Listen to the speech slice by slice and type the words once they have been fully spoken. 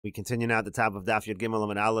We continue now at the top of Daf Yud Gimel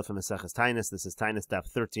and Aleph and Meseches Taanis. This is Taanis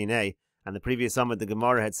Daf 13a. On the previous Amud, the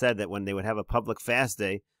Gemara had said that when they would have a public fast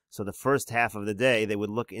day, so the first half of the day, they would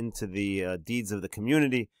look into the deeds of the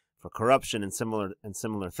community for corruption and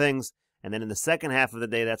similar things. And then in the second half of the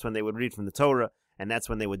day, that's when they would read from the Torah, and that's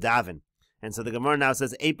when they would daven. And so the Gemara now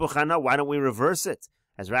says, Eipochana, why don't we reverse it?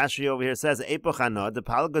 As Rashi over here says, Eipochana, the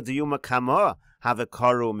palga diyuma kama have a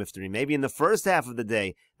karu mifteri. Maybe in the first half of the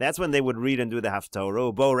day, that's when they would read and do the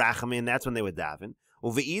haftorah. Bo rachami, and that's when they would daven.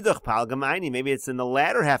 Uveidach palga maini. Maybe it's in the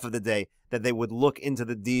latter half of the day that they would look into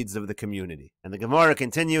the deeds of the community. And the Gemara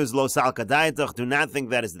continues, Lo salka daitach. Do not think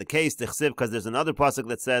that is the case, because there's another pasuk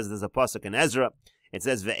that says, there's a pasuk in Ezra. It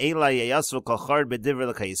says, Ve'ela yeyasu kol chard b'divrei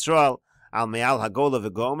l'chei Yisrael al me'al hagola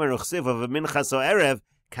v'gomer uchsiv v'minchas o'erev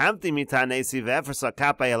kamti mitanesi ve'efrasa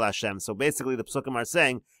kapay el Hashem. So basically the psukim are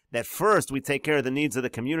saying that first we take care of the needs of the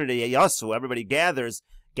community. Yeyasu, everybody gathers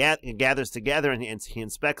together and he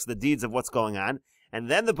inspects the deeds of what's going on. And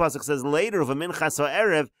then the pasuk says later, v'minchas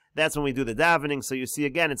o'erev, that's when we do the davening. So you see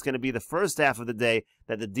again, it's going to be the first half of the day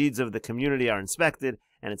that the deeds of the community are inspected,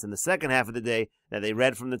 and it's in the second half of the day that they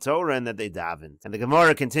read from the Torah and that they davened. And the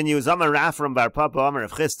Gemara continues, Amar Rafram bar Papa, Amar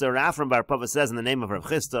Rav Chisda. Rafram bar Papa says in the name of Rav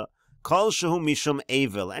Chisda, Kol shehu mishum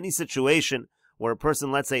evil, any situation where a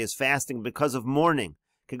person, let's say, is fasting because of mourning,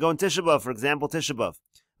 could go in Tisha B'Av, for example, Tisha B'Av.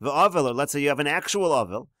 V'avel, or let's say you have an actual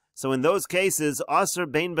avel, so in those cases, Aser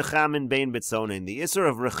bein bechamin bein bitzonin, the Isser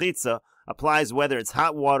of Rechitza applies whether it's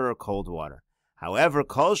hot water or cold water. However,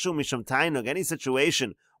 Kol shehu mishum tainug, any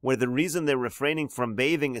situation where the reason they're refraining from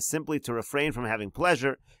bathing is simply to refrain from having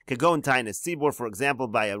pleasure, could go in Taanis Tzibur, for example,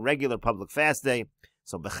 by a regular public fast day.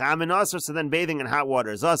 So bechamin aser, so then bathing in hot water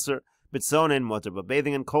is aser, bitzonin mutter, but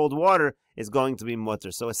bathing in cold water is going to be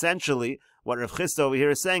mutter. So essentially, what Rav Chisda over here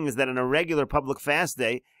is saying is that in a regular public fast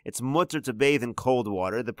day, it's mutter to bathe in cold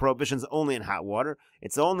water. The prohibition is only in hot water.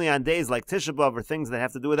 It's only on days like Tisha B'Av or things that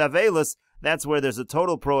have to do with Avelus, that's where there's a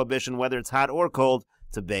total prohibition, whether it's hot or cold,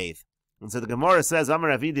 to bathe. And so the Gemara says, Amar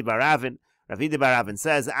Ravidi Baravin. Ravidi Baravin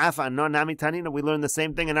says, Af anon nami tanina. We learn the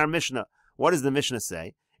same thing in our Mishnah. What does the Mishnah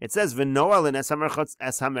say? It says, V'noal in es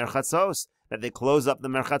hamerchatzos, that they close up the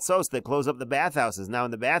merchatzos, they close up the bathhouses. Now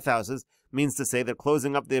in the bathhouses means to say they're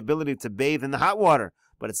closing up the ability to bathe in the hot water,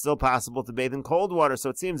 but it's still possible to bathe in cold water. So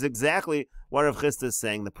it seems exactly what Rav Chisda is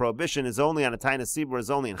saying. The prohibition is only on a Taanis Tzibur,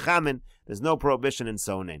 is only in Chamin. There's no prohibition in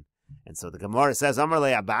Sonin. And so the Gemara says, Amar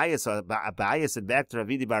le Abaye, so Abaye said back to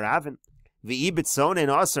Ravidi Baravin, V'ibit sonin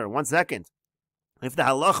aser. 1 second. If the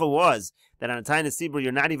halacha was that on a Taanis Tzibur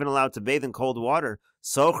you're not even allowed to bathe in cold water,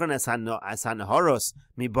 sochron as hanahoros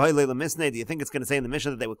miboyle lemisne, do you think it's going to say in the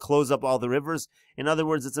Mishnah that they would close up all the rivers? In other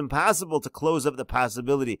words, it's impossible to close up the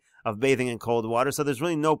possibility of bathing in cold water, so there's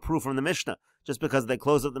really no proof from the Mishnah. Just because they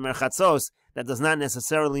close up the merchatzos, that does not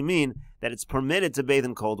necessarily mean that it's permitted to bathe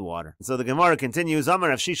in cold water. So the Gemara continues, Amar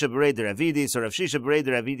Rav Shisha b'rei de Ravidi. So Rav Shisha b'rei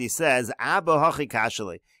de Ravidi says, Abba hachi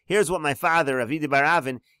kashali. Here's what my father, Ravidi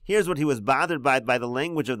Baravin, here's what he was bothered by the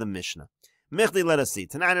language of the Mishnah. Michli, let us see.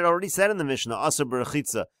 Tonight it already said in the Mishnah, Aser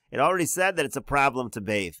b'rechitza. It already said that it's a problem to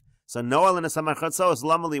bathe. So Noel and Asamarchatzos,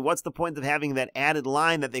 Lamali, what's the point of having that added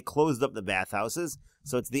line that they closed up the bathhouses?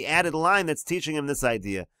 So it's the added line that's teaching him this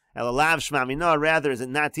idea. Elalav shmamina, rather, is it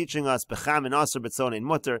not teaching us Becham and Aser b'tzonin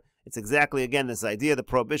mutter? It's exactly, again, this idea. The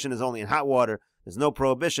prohibition is only in hot water. There's no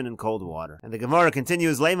prohibition in cold water. And the Gemara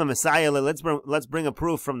continues, Lema Messiah, let's bring a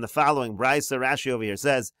proof from the following. Brisa Rashi over here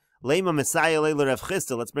says, Lema Messiah le Rav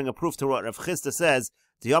Chisda. Let's bring a proof to what Rav Chisda says.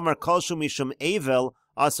 Diyamar kolshu mishum evel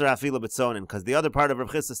aser afila b'tzonin. Because the other part of Rav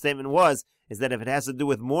Chisda's statement is that if it has to do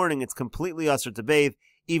with mourning, it's completely aser to bathe,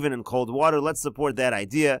 even in cold water. Let's support that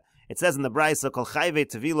idea. It says in the Brisa, Kol chayve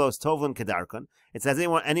tevilos tovlin kedarkon. It says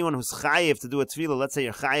anyone who's chayiv to do a tefillah, let's say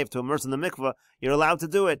you're chayiv to immerse in the mikveh, you're allowed to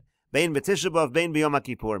do it. Bein b'Tisha B'Av, bein b'Yom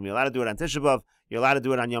HaKippurim. You're allowed to do it on Tisha B'Av, you're allowed to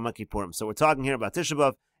do it on Yom HaKippurim. So we're talking here about Tisha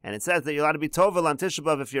B'Av, and it says that you're allowed to be tovel on Tisha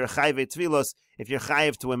B'Av if you're chayiv tevilos, if you're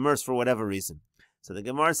chayiv to immerse for whatever reason. So the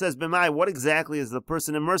Gemara says, B'mai, what exactly is the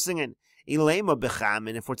person immersing in? Ilema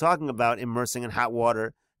b'chamin, if we're talking about immersing in hot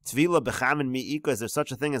water, Tvila bechamin mi'ika, is there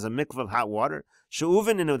such a thing as a mikveh of hot water?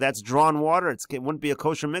 She'uven, that's drawn water. It wouldn't be a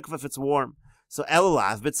kosher mikveh if it's warm. So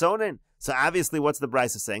elulav bitzonin. So obviously, what's the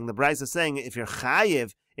Brisa saying? The Brisa is saying if you're a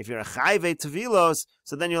chayiv tevilos,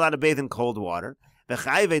 so then you're allowed to bathe in cold water.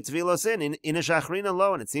 V'chayiv tevilos in shachrin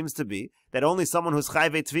alone. It seems to be that only someone who's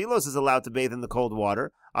chayiv tevilos is allowed to bathe in the cold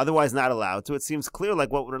water, otherwise not allowed to. It seems clear,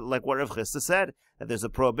 like what Rav Chisda said, that there's a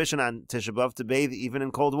prohibition on Tisha B'Av to bathe even in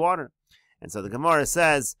cold water. And so the Gemara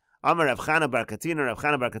says, Amar Rav Chana bar Katina. Rav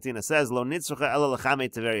Chana bar Katina says, Lo nitzrucha ela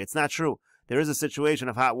l'chamei teveria. It's not true. There is a situation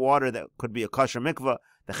of hot water that could be a kosher mikveh.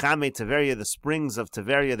 The chamei teveria, the springs of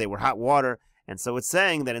Teveria, they were hot water, And so it's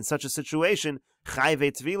saying that in such a situation,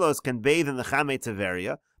 chayve tvilos can bathe in the chame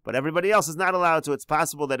teveria, but everybody else is not allowed to. It's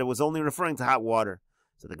possible that it was only referring to hot water.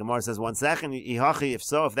 So the Gemara says, 1 second, if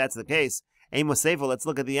so, if that's the case, let's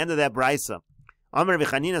look at the end of that brisa. Amar Rabbi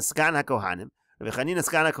Chanina Skan HaKohanim. Rabbi Chanina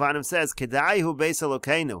Skan HaKohanim says, Kedaihu Beis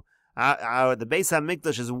Elokeinu. The Beis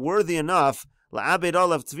HaMikdash is worthy enough la'abed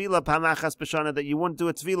olav tvila pamachas b'shana that you wouldn't do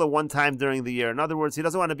a tvila one time during the year. In other words, he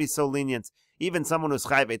doesn't want to be so lenient. Even someone who's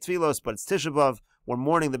chayve tvilos, but it's Tisha B'Av, we're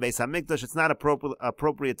mourning the Beis HaMikdash, it's not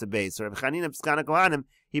appropriate to bathe. So Rabbi Chanina Skan HaKohanim,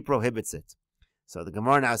 he prohibits it. So the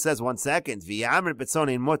Gemara now says, 1 second, v'yamr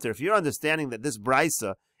betzonein mutter. If you're understanding that this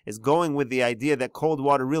brisa is going with the idea that cold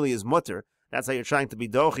water really is mutter, that's how you're trying to be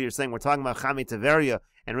dochi. You're saying we're talking about chame teveria,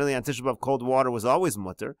 and really on Tisha B'Av cold water was always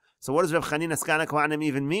mutter. So what does Rav Chanina Skan HaKohanim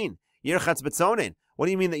even mean? Yirchatz betzonein. What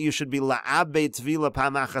do you mean that you should be la'abe tvila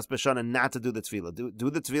pamachas b'shana and not to do the tvila? Do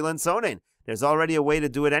the tvila in sonein. There's already a way to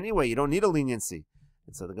do it anyway. You don't need a leniency.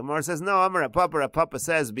 And so the Gemara says, no, Amar Papa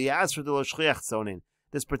says, bi'asr de lo shchiach sonein.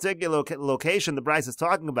 This particular location the Bryce is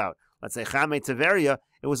talking about, let's say Chame Teveria,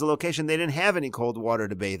 it was a location they didn't have any cold water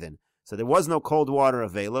to bathe in. So there was no cold water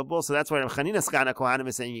available. So that's why Chanina Skan HaKohanim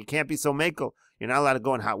is saying you can't be so makel. You're not allowed to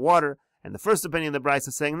go in hot water. And the first opinion of the Bryce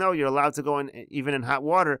is saying, no, you're allowed to go in even in hot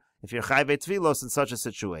water if you're Chayve Tvilos in such a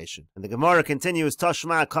situation. And the Gemara continues,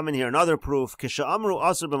 Tashma, come in here, another proof, Kisha Amru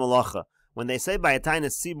Asr b'Malacha. When they say by a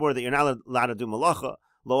Taanis Tzibor that you're not allowed to do Malacha,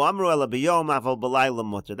 Lo Amru ela b'yom aval b'layla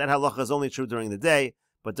mutter. That halacha is only true during the day,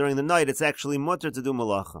 but during the night it's actually mutter to do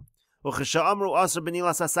Malacha. Ukhisha Amru Asr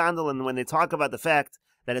b'nilas hasandal, and when they talk about the fact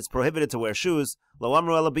that it's prohibited to wear shoes, Lo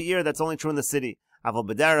Amru ela b'ir, that's only true in the city. Aval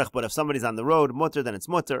b'derech, but if somebody's on the road, mutter, then it's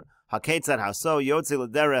mutter. Haketzad, how so? Yotzi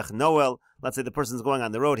l'derech, noel. Let's say the person's going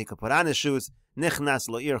on the road, he could put on his shoes. Nichnas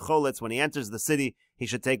lo'ir choletz, when he enters the city, he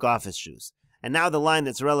should take off his shoes. And now the line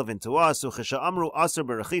that's relevant to us, Uchisha Amru Asr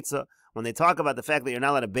b'rechitza, when they talk about the fact that you're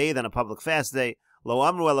not allowed to bathe on a public fast day, Lo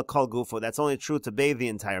Amru ela kol gufo, that's only true to bathe the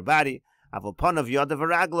entire body. Aval panav yadav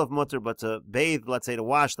v'raglav mutter, but to bathe, let's say to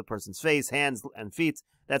wash the person's face, hands, and feet,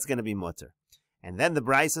 that's going to be mutter. And then the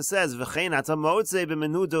Brisa says, V'chein atamotze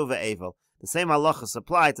b'menudo ve'evel. The same halachas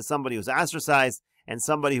apply to somebody who's ostracized and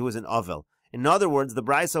somebody who is an ovel. In other words, the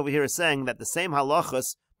Brisa over here is saying that the same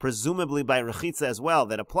halachas, presumably by rechitza as well,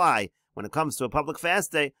 that apply when it comes to a public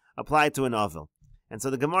fast day, apply to an ovel. And so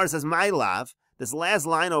the Gemara says, my lav, this last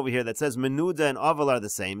line over here that says menuda and ovel are the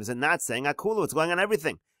same, is it not saying akulu? It's going on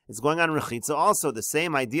everything. It's going on rechitza also. The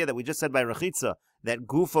same idea that we just said by rechitza, that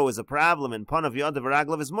gufo is a problem and panav yadav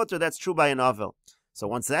v'raglav is mutter, that's true by an ovel. So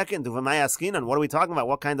 1 second, uvamay askinan, what are we talking about?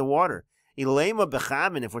 What kind of water? Ilema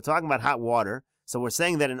bechamin, if we're talking about hot water, so we're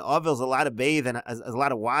saying that an ovel is allowed to bathe and is allowed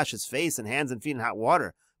to wash his face and hands and feet in hot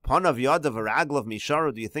water. Panav yadav v'raglav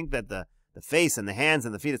misharu, do you think that the face and the hands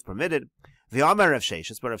and the feet is permitted? V'amar Rav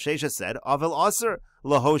Sheshes, but Rav Sheshes said, ovel aser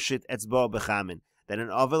lahoshit etzbo bechamin, that an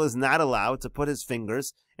ovel is not allowed to put his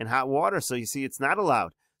fingers in hot water. So you see, it's not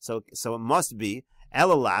allowed. So it must be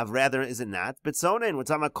elalav, rather is it not? Bitzonein, we're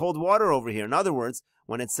talking about cold water over here. In other words,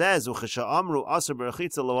 when it says uchisha amru aser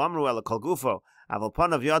berachitza lo amru ela kol gufo aval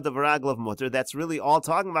panav yadav v'raglav mutter, that's really all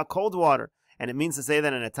talking about cold water. And it means to say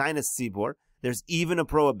that in a Taanis Tzibor, there's even a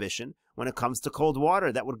prohibition when it comes to cold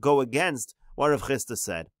water that would go against what Rav Chisda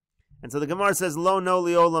said. And so the Gemara says, lo no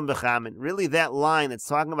liolam bechamin. Really, that line that's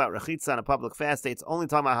talking about rechitza on a public fast day, it's only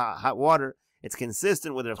talking about hot water. It's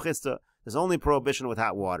consistent with Rav Chisda. There's only prohibition with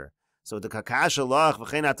hot water. So the kakasha lach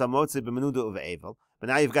v'chein atamotzi b'menuda uve'evel. But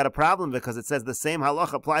now you've got a problem because it says the same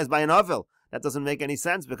halach applies by an ovel. That doesn't make any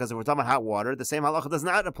sense because if we're talking about hot water, the same halach does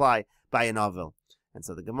not apply by an ovel. And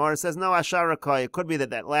so the Gemara says, no, asharakai. It could be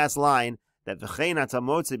that last line, that v'chein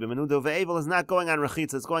atamotzi b'menuda uve'evel, is not going on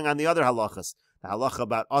rechitza. It's going on the other halachas. The halacha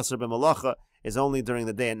about asr b'malacha is only during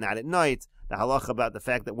the day and not at night. The halacha about the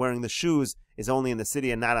fact that wearing the shoes is only in the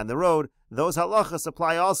city and not on the road. Those halachas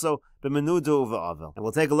apply also b'menuda uve'avel. And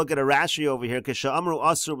we'll take a look at a Rashi over here. Kisha amru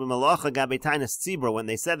asr b'malacha gabe Taanis Tzibor. When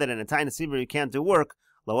they said that in a Taanis Tzibor you can't do work,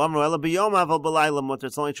 lo amru ela b'yom aval b'layla mutter.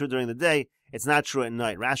 It's only true during the day. It's not true at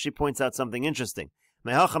night. Rashi points out something interesting.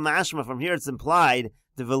 Mehacha mashma, from here it's implied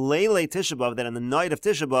the v'leilei Tisha B'Av, that on the night of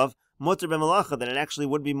Tisha B'Av mutter b'malacha, that it actually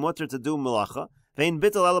would be mutter to do malacha. Vein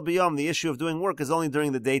bittul ela b'yom, the issue of doing work is only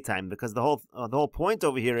during the daytime, because the whole point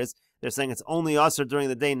over here is they're saying it's only asr during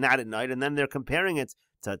the day, not at night, and then they're comparing it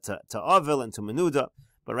to avil and to menuda.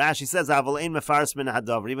 But Rashi says aval ein mefaris min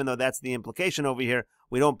hadavar, even though that's the implication over here,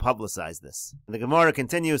 we don't publicize this. And the Gemara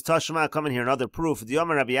continues, Tashma, coming here another proof.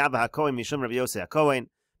 Diyomer Rabbi Abba HaKohen mishum Rabbi Yossi HaKohen,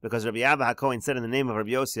 because Rabbi Abba HaKohen said in the name of Rabbi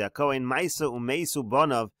Yossi HaKohen, Maisa umeisu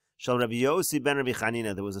bonav shal Rabbi Yossi ben Rabbi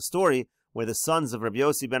Chanina. There was a story where the sons of Rabbi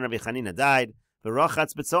Yossi ben Rabbi Chanina died.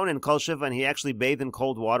 V'rochatz b'tzonin kol shiva, and he actually bathed in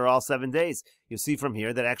cold water all 7 days. You see from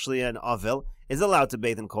here that actually an avil is allowed to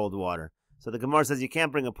bathe in cold water. So the Gemara says you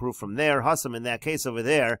can't bring a proof from there. Hasam, in that case over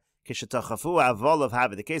there, kishatachafu avol of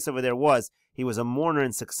Havi. The case over there was he was a mourner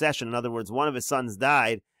in succession. In other words, one of his sons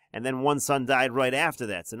died, and then one son died right after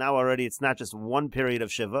that. So now already it's not just one period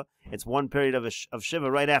of Shiva, it's one period of Shiva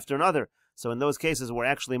right after another. So in those cases, we're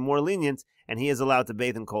actually more lenient, and he is allowed to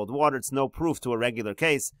bathe in cold water. It's no proof to a regular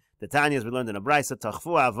case. The Tanya, we learned in a Brisa,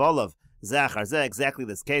 Tachfu Avolov, Zachar, exactly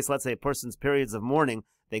this case. Let's say a person's periods of mourning,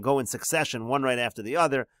 they go in succession, one right after the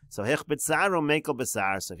other. So Hich B'tzaru Mekel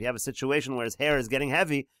B'sar. So if you have a situation where his hair is getting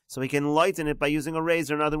heavy, so he can lighten it by using a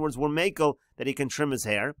razor. In other words, we're Mekel, that he can trim his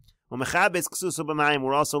hair. We're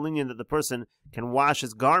also lenient that the person can wash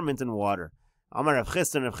his garment in water. Amar Rav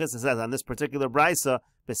Chisda says on this particular brisa,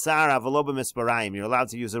 Besar avalo b'misparayim. You're allowed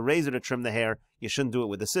to use a razor to trim the hair. You shouldn't do it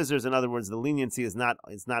with the scissors. In other words, the leniency is not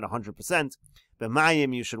 100%.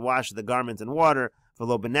 B'mayim, you should wash the garment in water.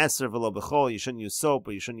 V'lo b'neser, v'lo b'chol. You shouldn't use soap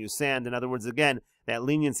or you shouldn't use sand. In other words, again, that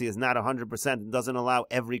leniency is not 100% and doesn't allow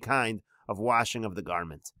every kind of washing of the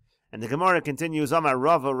garment. And the Gemara continues, Amar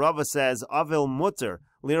Rava. Rava says, Avil mutter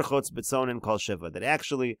lirchotz b'tzonin kol shiva. That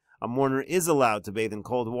actually a mourner is allowed to bathe in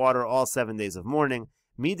cold water all 7 days of mourning.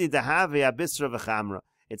 Midi dahave abisra v'chamra.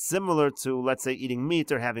 It's similar to, let's say, eating meat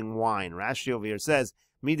or having wine. Rashi over here says,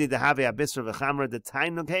 Midi dahave abisra v'chamra, the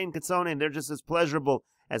tainukein ketzonin. They're just as pleasurable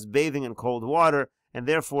as bathing in cold water, and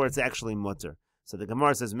therefore it's actually mutter. So the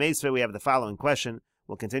Gemara says, Meisvei, we have the following question.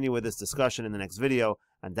 We'll continue with this discussion in the next video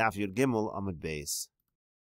on Daf Yud Gimel Amud Beis.